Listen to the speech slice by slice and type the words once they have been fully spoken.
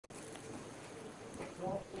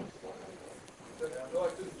No,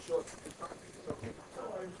 it didn't show.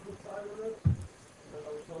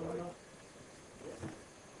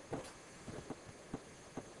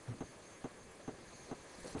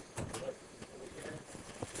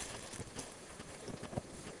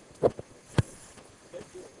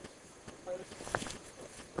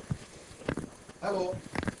 Hello.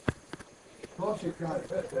 Of course you can.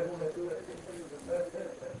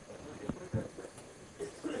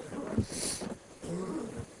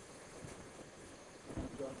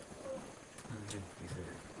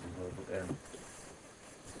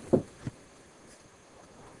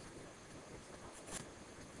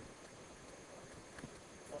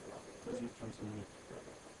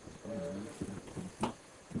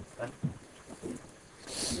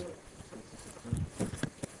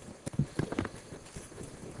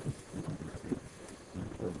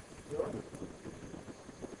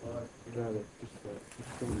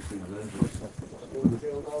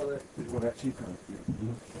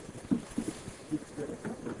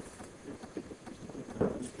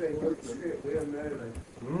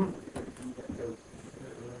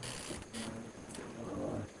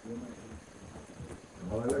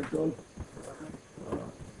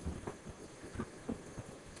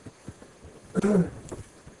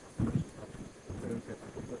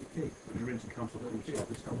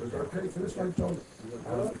 Okay for this one, John.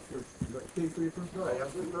 Key for your front door?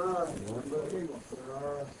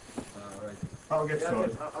 I'll get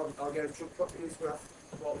sorted. I'll get a truck put in his graph.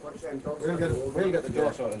 We'll get the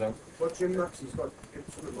door sorted out. But Jim Max, he's got to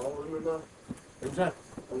get something more, remember? Who's that?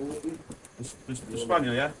 The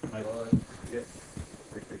Spaniel, yeah? Right. Yeah.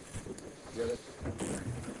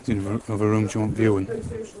 It's in another room do you want viewing?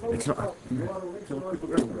 It's not.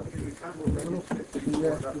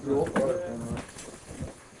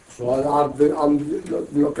 So I'm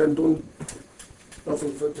looking done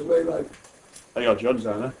nothing for today, like. Hey, your John's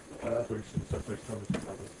down there.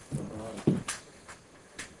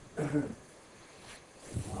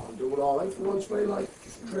 I'm doing all right for once, mate, like,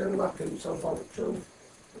 just training back and himself out of gym.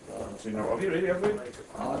 So you know what have you really, have we?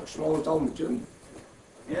 Slow down the gym.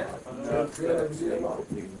 Yeah. Train every day, man.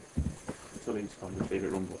 So he's on the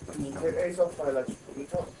favourite run, but He's off by, like, put the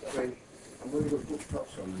top, I mean, I'm really good good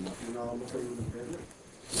tops on, you know, I'm looking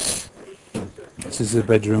This is the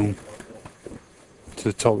bedroom to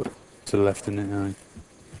the top, to the left in it, aye.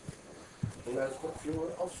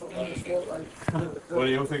 What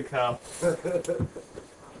do you think, Carl?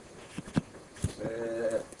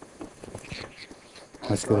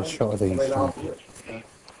 Let's get a shot of these.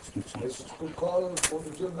 It's a good call, go to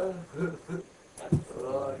the gym there.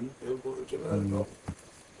 He'll go to the gym there.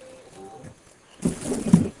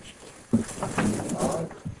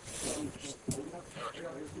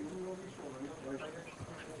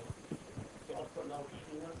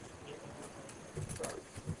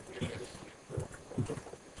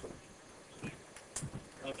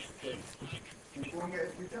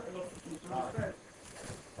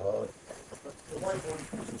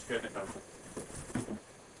 Just getting it down.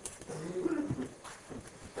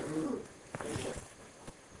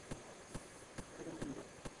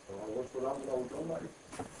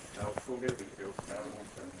 I'll still get it to you.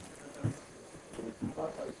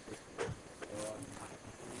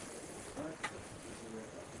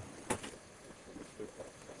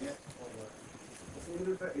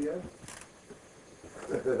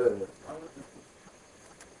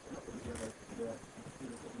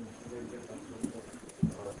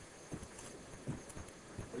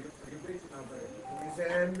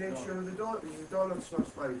 Make sure the door looks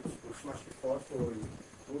smashed by smashed before for you.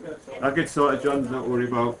 I'll get sorted, John, not worry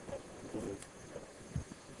about.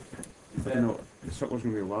 I don't know, the stock was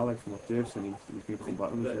going to be a while, like from what Dave said, he's going to come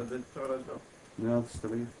back with it. No, it's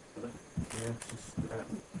still here. Yeah, it's just...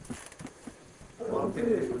 Well,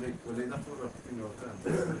 okay, will they not put up in your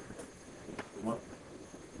turn? What?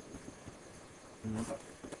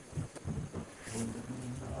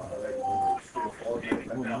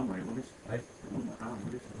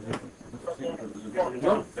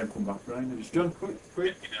 John, then come back, Brian. It's John, quick.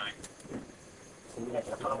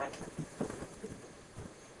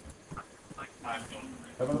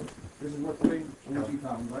 This is what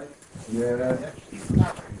 £40, right? Yeah.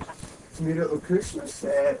 It's my little Christmas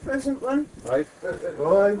present, man. Right.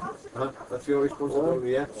 Right. That's your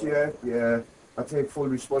responsibility, yeah? Yeah. I take full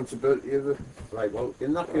responsibility of it. Right, well,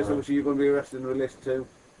 in that case, obviously, you're going to be arrested in relation to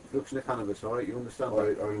production of cannabis, alright? You understand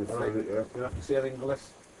Right, that? I understand it, yeah. You don't have to say anything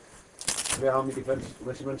unless you harm your defence,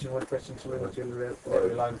 unless you mention one question to him that you're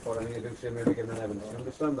relying for, and you do say maybe giving an evidence. You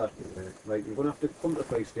understand that? Yeah. Right, you're going to have to come to the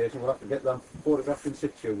police station, we'll have to get them photographed in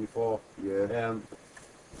situ before Yeah.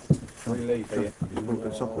 we leave here.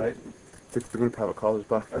 Right? They're going to private callers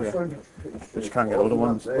back. I just Yeah. wanted They just can't get older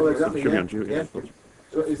ones. Well, exactly, Should be yeah. on duty. Yeah. But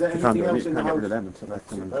So is there you can't anything else in the get rid house of them until they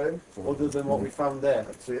come in. other than what we found there?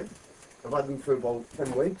 That's it. I've had them for about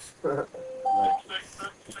 10 weeks. Right.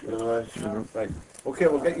 Okay,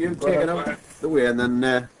 we'll get you taken out the way and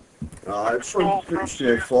then. It's pretty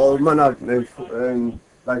straightforward, man. I've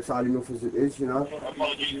like hard enough as it is, you know.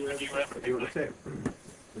 What do you want to take?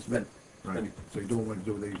 It's men. Right. So you don't want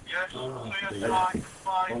to do the.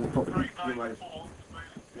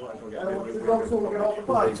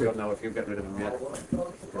 Now, if you get rid of them, yeah.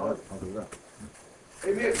 I'll do that. Are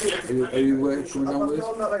you coming down with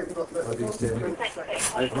us? How do you stay?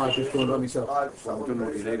 I might just go down myself. I don't know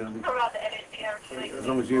what you need on me. As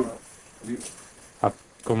long as you.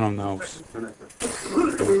 Come around the house.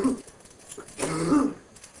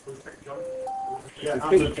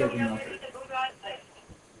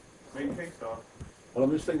 Well,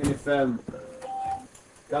 I'm just thinking if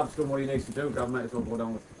Gav's done what he needs to do, Gav might as well go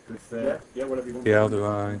down with yeah, whatever you want. Yeah, I'll do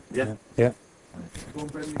that. Yeah. Yeah. Go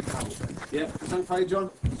and bring me the house then. Yeah, thank you, John.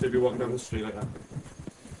 So if you're walking down the street like that.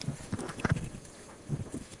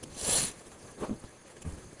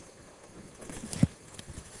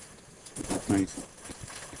 Nice.